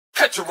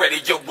cut your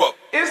radio up.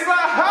 It's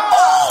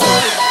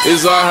Aha!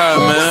 It's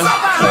Aha, man.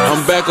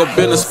 I'm back up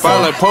in the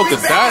spot like polka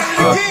dot.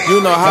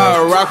 You know how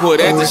I rock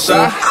with at the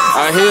shot.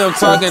 I hear him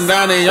talking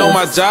down there on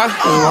my jaw.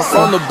 I'm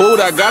from the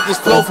boot, I got this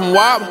flow from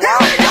WAP.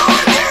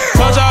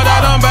 Told y'all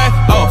that I'm back,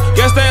 oh,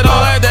 guess they don't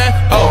like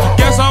that, oh,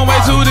 guess I'm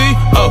way too deep,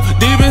 oh,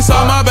 deep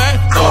inside my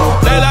back, oh,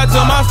 they lie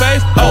to my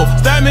face, oh,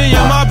 stab me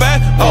in my back,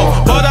 oh,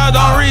 but I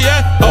don't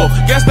react, oh,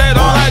 guess they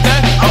don't like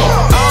that,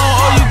 oh, I don't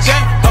owe you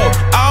jack, oh,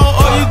 I don't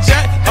owe you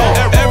jack,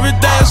 oh, every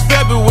day is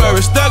February,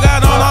 still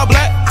got on all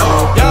black,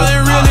 oh, y'all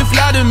ain't really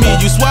fly to me,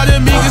 you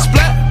swatted me, get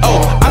splat,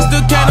 oh, I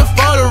still can't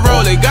afford a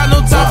roll, they got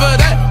no time for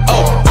that,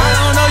 oh, I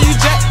don't know you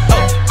jack,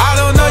 oh, I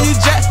don't know you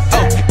jack,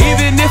 oh,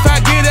 even if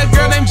I get a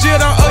girl named Jill,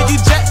 don't owe you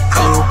jack.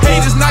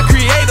 Haters not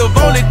creative,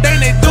 only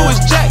thing they do is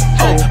jack.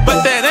 Oh,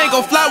 but that ain't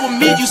gon' fly with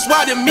me, you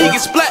swatted me,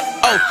 get splat.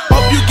 Oh,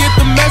 hope you get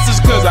the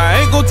message, cause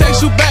I ain't gon' text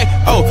you back.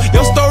 Oh,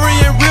 your story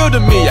ain't real to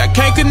me, I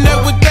can't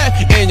connect with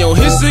that. And your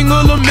hit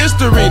single a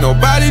mystery,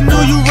 nobody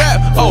knew you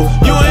rap. Oh,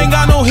 you ain't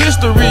got no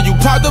history, you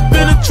popped up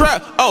in a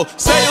trap. Oh,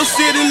 say your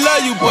city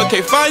love you, but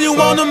can't find you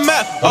on the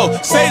map. Oh,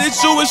 say that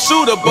you a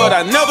shooter, but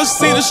I never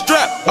see the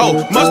strap.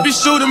 Oh, must be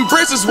shooting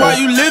bricks, that's why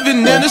you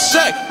living in a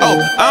shack. Oh,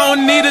 I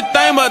don't need a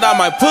thing, but I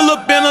might pull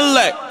up in a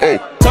lack. Oh,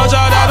 told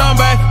y'all that I'm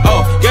back,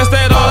 oh, guess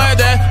they don't like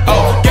that,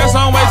 oh, guess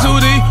I'm way too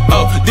deep,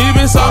 oh, deep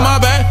inside my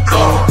back,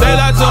 oh, they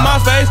lie to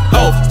my face,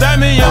 oh, stab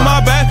me in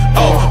my back,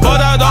 oh, but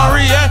I don't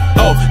react,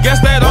 oh,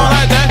 guess they don't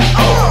like that,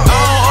 oh, I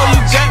don't owe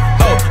you jack,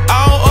 oh, I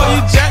don't owe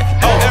you jack,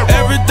 oh,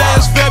 every day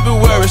is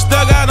February,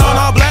 still got on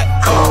all black,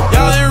 oh,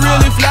 y'all ain't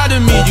really fly to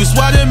me, you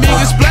swatted me,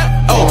 get splat,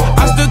 oh,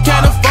 I still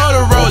can't afford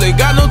a roll, they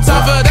got no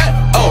time for that,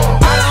 oh,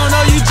 I don't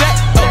know you jack,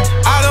 oh,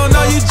 I don't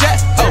know you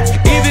jack, oh,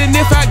 even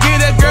if I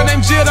get a girl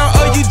named Jill, don't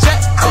owe you jack.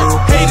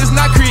 Haters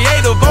not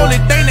creative, only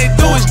thing they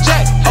do is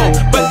jack. Oh,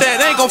 but that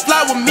ain't gon'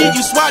 fly with me,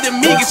 you swatted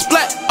me, get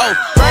splat. Oh,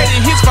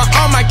 writing hits for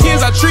all my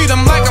kids, I treat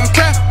them like I'm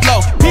crap.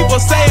 Low, people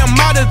say I'm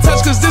out of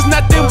touch, cause there's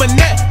nothing but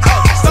net.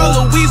 Oh, so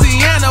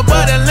Louisiana,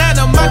 but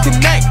Atlanta, my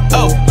connect.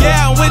 Oh,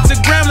 yeah, I went to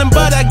Gremlin,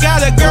 but I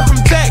got a girl from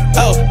Tech.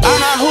 Oh, I'm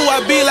not who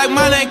I be, like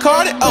my name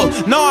Carter. Oh,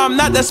 no, I'm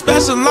not that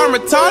special, I'm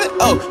retarded.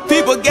 Oh,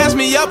 people gas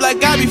me up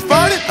like I be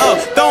farted. Oh,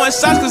 throwing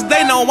shots cause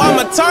they know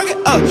I'm a target.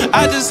 Oh,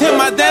 I just hit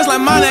my dance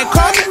like my name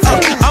Carter. Oh,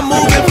 I'm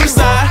moving from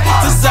side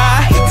to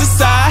side to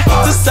side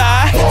to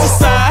side to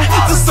side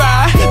to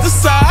side to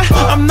side.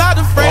 I'm not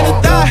afraid to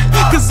die,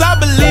 cause I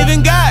believe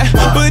in God.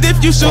 But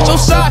if you shoot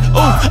your shot,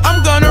 oh,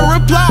 I'm gonna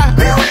reply.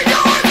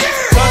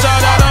 Told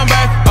y'all that I'm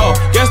back, oh,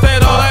 guess they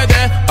don't like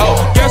that. Oh,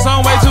 guess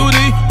I'm way too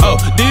deep, oh,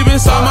 deep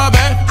inside my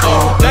back.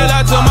 Oh, they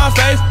lie to my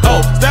face,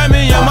 oh, stab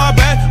me in my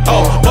back.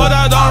 Oh, but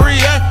I don't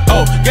react,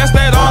 oh, guess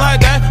they don't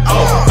like that.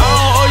 Oh, I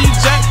don't owe you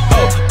jack,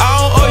 oh, I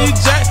don't owe you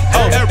jack.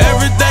 Oh,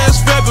 every day is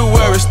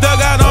February, still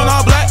got on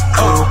all black.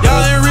 Oh,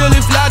 y'all ain't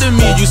really fly to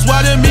me, you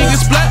swatted me,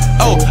 get splat.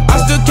 Oh, I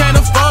still can't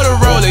afford a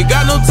roll, they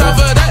got no time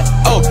for that.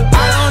 Oh,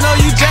 I don't know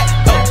you jack,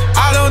 oh,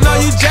 I don't know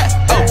you jack.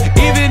 Oh,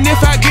 even if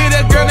I get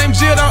a girl named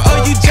Jill, don't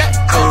owe you jack.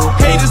 Oh,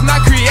 haters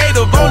not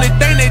creative, only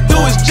thing